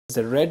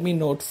The Redmi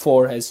Note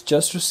 4 has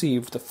just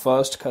received the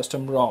first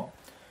custom ROM.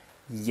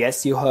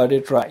 Yes, you heard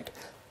it right.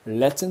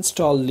 Let's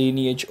install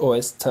Lineage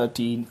OS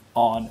 13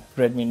 on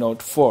Redmi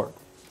Note 4.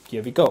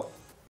 Here we go.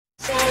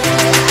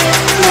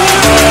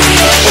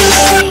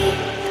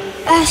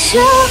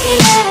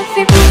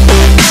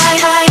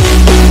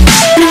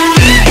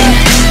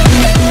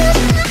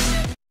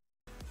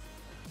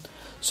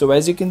 So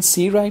as you can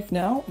see right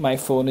now, my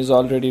phone is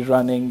already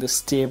running the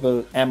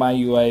stable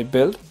MIUI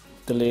build,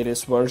 the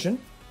latest version.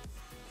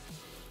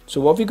 So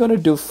what we're going to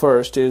do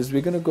first is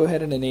we're going to go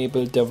ahead and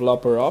enable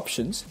developer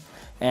options,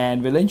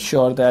 and we'll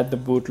ensure that the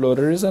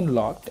bootloader is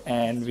unlocked,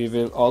 and we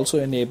will also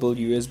enable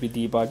USB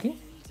debugging.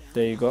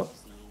 There you go.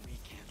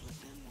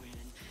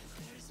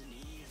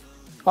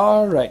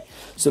 Alright,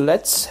 so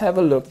let's have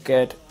a look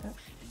at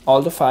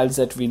all the files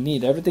that we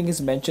need. Everything is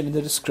mentioned in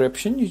the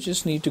description. You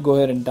just need to go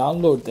ahead and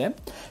download them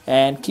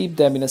and keep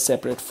them in a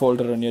separate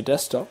folder on your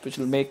desktop, which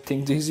will make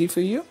things easy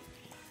for you.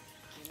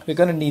 We're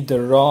going to need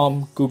the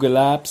ROM, Google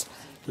Apps,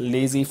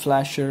 Lazy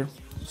Flasher,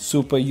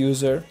 Super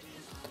User,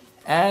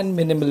 and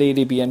Minimal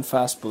ADB and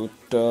Fastboot,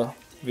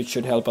 which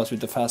should help us with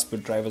the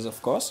Fastboot drivers, of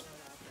course.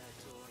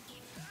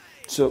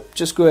 So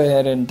just go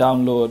ahead and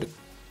download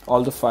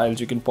all the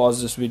files. You can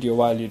pause this video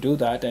while you do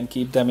that and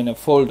keep them in a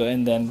folder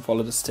and then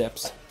follow the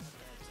steps.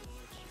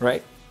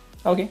 Right?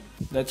 Okay,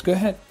 let's go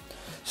ahead.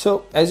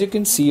 So as you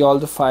can see, all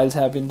the files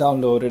have been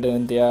downloaded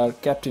and they are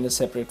kept in a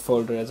separate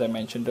folder, as I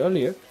mentioned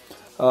earlier.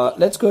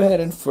 Let's go ahead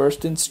and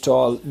first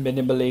install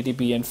Minimal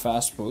ADB and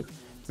Fastboot,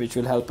 which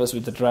will help us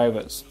with the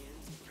drivers.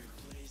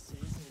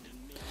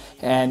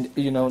 And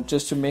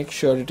just to make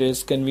sure it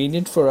is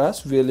convenient for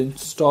us, we'll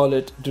install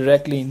it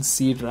directly in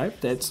C drive,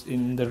 that's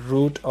in the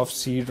root of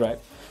C drive,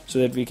 so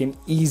that we can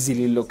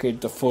easily locate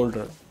the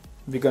folder.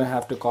 We're going to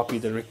have to copy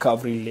the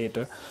recovery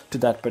later to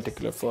that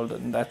particular folder,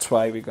 and that's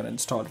why we're going to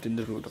install it in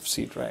the root of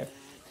C drive.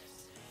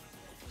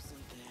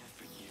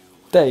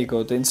 There you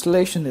go, the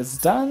installation is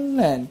done,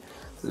 and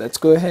let's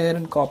go ahead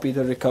and copy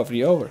the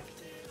recovery over.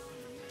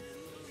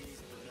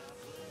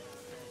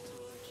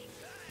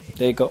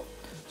 There you go.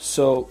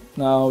 So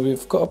now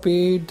we've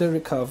copied the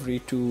recovery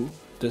to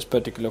this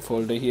particular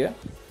folder here.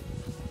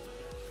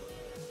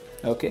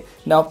 Okay,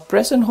 now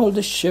press and hold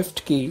the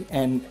shift key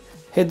and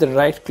hit the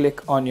right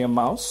click on your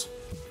mouse.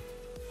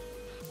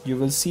 You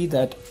will see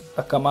that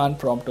a command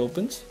prompt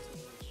opens.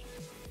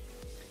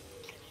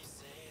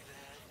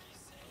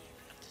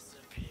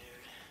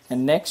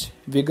 And next,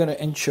 we're going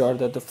to ensure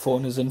that the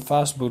phone is in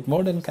fast boot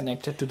mode and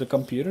connected to the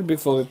computer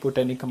before we put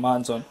any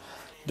commands on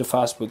the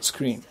fast boot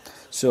screen.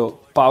 So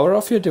power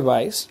off your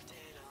device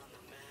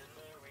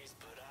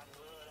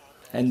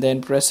and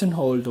then press and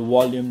hold the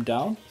volume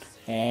down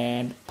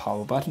and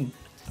power button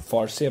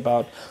for say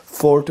about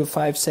 4 to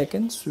 5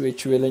 seconds,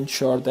 which will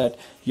ensure that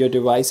your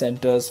device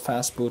enters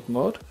fast boot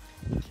mode.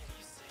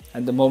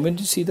 And the moment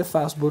you see the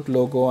fastboot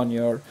logo on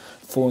your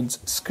phone's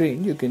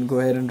screen, you can go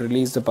ahead and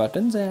release the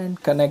buttons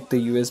and connect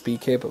the USB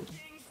cable.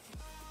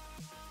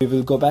 We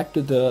will go back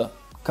to the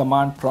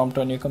command prompt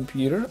on your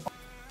computer.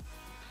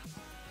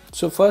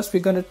 So first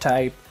we're going to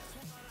type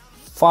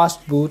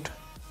fastboot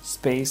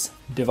space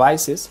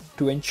devices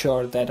to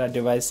ensure that our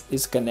device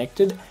is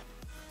connected.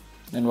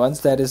 And once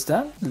that is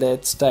done,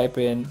 let's type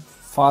in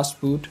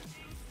fastboot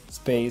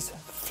space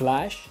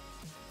flash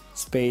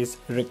space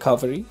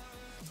recovery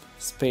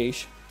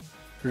space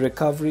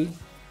recovery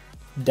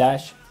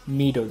dash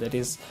Mido, that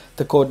is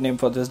the code name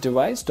for this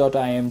device,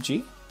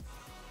 .img,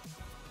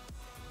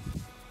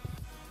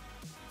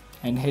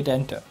 and hit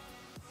enter.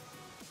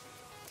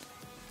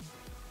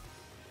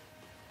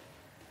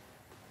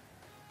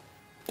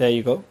 There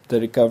you go, the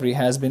recovery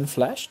has been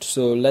flashed.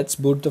 So let's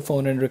boot the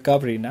phone in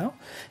recovery now,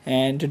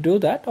 and to do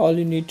that all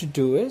you need to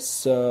do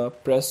is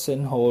press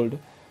and hold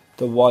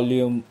the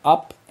volume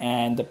up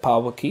and the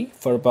power key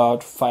for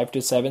about 5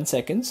 to 7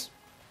 seconds.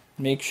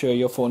 Make sure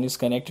your phone is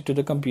connected to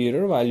the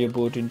computer while you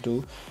boot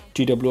into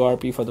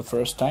TWRP for the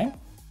first time.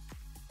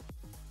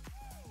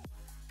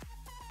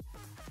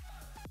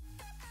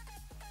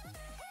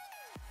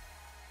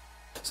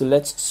 So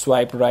let's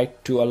swipe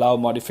right to allow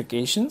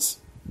modifications.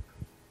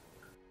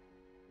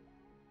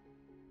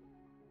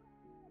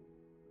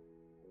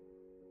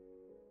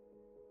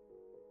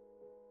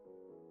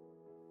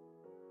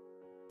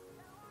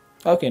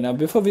 Okay, now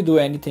before we do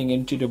anything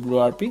in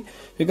TWRP,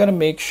 we're going to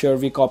make sure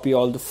we copy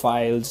all the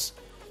files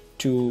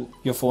to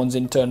your phone's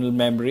internal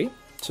memory.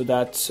 So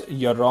that's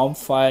your ROM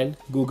file,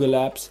 Google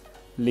Apps,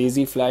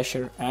 Lazy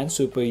Flasher, and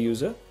Super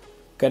User.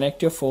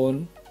 Connect your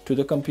phone to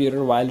the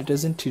computer while it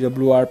is in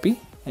TWRP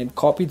and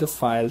copy the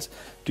files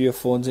to your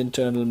phone's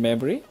internal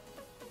memory.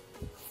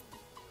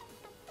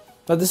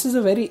 Now this is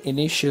a very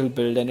initial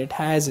build and it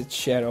has its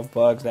share of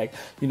bugs, like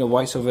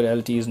voice over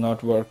LTE is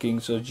not working,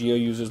 so Geo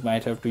users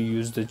might have to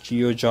use the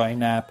Geo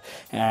Join app,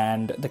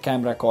 and the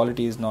camera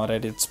quality is not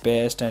at its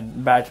best,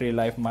 and battery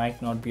life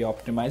might not be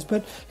optimized,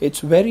 but it's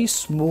very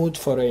smooth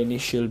for an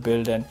initial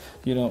build, and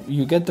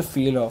you get the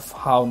feel of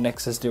how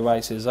Nexus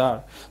devices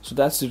are. So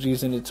that's the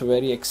reason it's a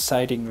very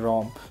exciting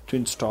ROM to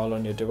install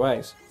on your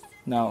device.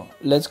 Now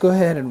let's go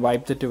ahead and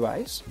wipe the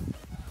device.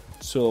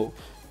 So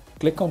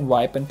click on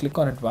wipe and click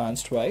on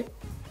advanced wipe,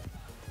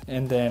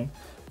 and then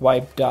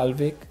wipe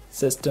Dalvik,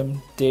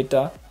 system,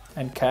 data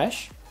and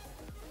cache,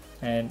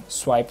 and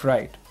swipe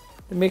right.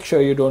 Make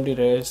sure you don't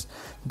erase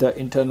the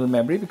internal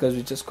memory because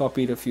we just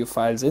copied a few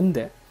files in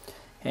there.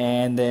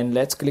 And then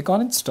let's click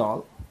on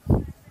install,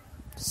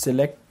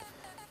 select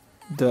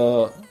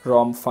the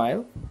ROM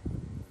file,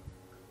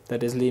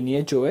 that is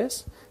Lineage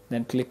OS,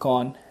 then click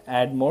on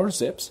add more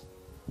zips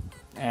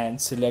and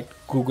select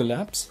Google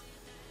Apps.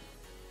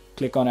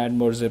 Click on add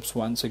more zips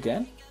once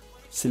again,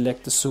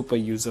 select the super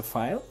user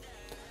file,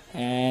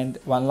 and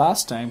one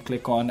last time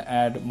click on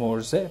add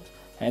more zips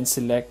and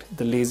select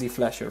the lazy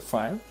flasher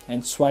file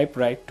and swipe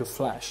right to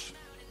flash.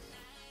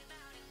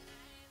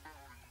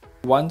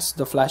 Once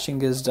the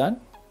flashing is done,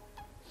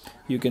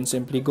 you can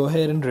simply go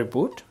ahead and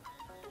reboot.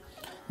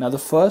 Now the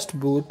first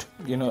boot,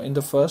 in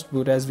the first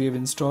boot, as we have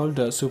installed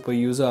a super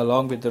user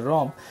along with the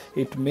ROM,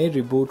 it may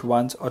reboot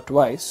once or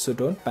twice, so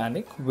don't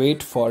panic.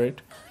 Wait for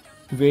it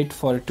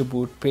to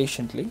boot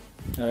patiently.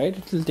 Alright,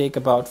 it will take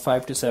about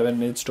 5 to 7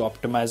 minutes to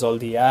optimize all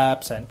the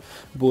apps and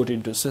boot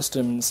into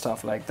system and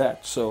stuff like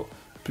that. So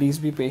please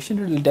be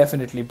patient. It will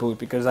definitely boot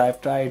because I've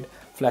tried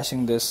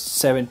flashing this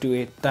 7 to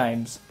 8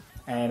 times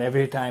and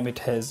every time it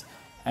has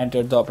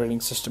entered the operating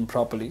system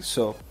properly.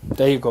 So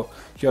there you go,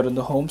 you're on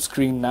the home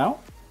screen now.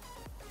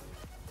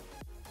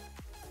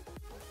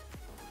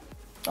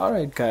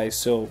 Alright guys,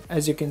 so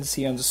as you can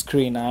see on the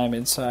screen, I am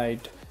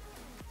inside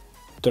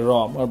the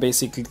ROM, or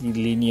basically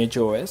Lineage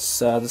OS.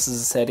 This is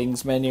the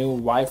settings menu.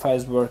 Wi-Fi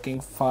is working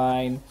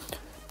fine.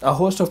 A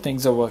host of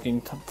things are working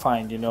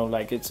fine,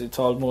 like it's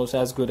almost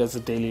as good as a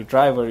daily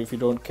driver if you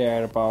don't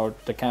care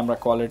about the camera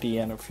quality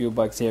and a few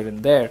bugs here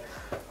and there.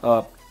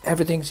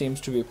 Everything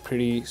seems to be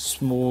pretty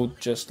smooth,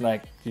 just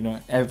like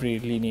every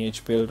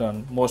Lineage build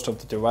on most of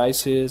the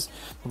devices.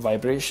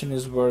 Vibration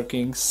is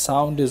working,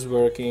 sound is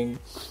working,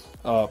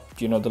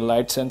 the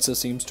light sensor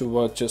seems to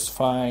work just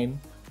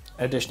fine.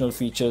 Additional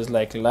features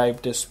like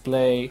live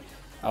display,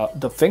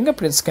 the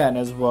fingerprint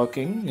scanner is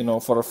working.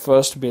 For a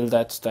first build,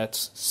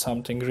 that's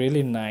something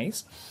really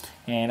nice.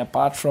 And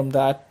apart from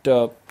that,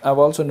 I've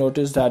also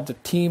noticed that the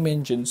theme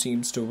engine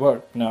seems to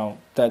work now.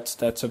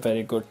 That's a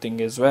very good thing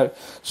as well.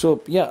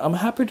 So yeah, I'm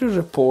happy to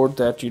report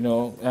that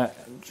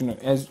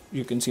as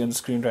you can see on the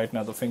screen right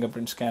now, the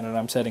fingerprint scanner,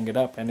 I'm setting it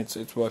up and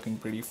it's working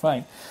pretty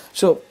fine.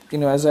 So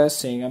as I was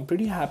saying, I'm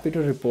pretty happy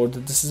to report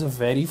that this is a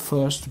very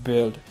first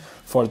build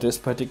for this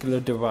particular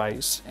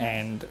device,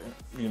 and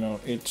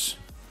it's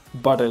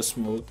butter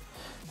smooth.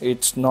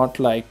 It's not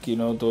like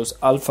those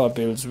alpha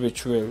builds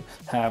which will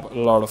have a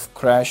lot of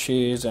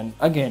crashes, and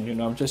again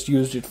I've just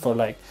used it for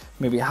like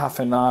maybe half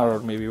an hour or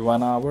maybe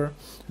 1 hour,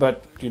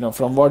 but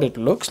from what it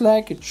looks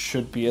like, it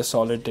should be a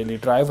solid daily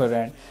driver,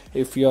 and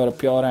if you're a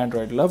pure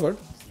Android lover,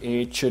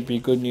 it should be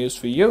good news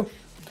for you.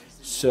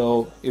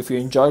 So if you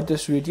enjoyed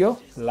this video,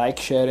 like,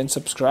 share and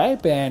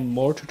subscribe, and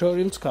more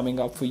tutorials coming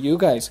up for you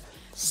guys.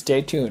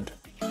 Stay tuned.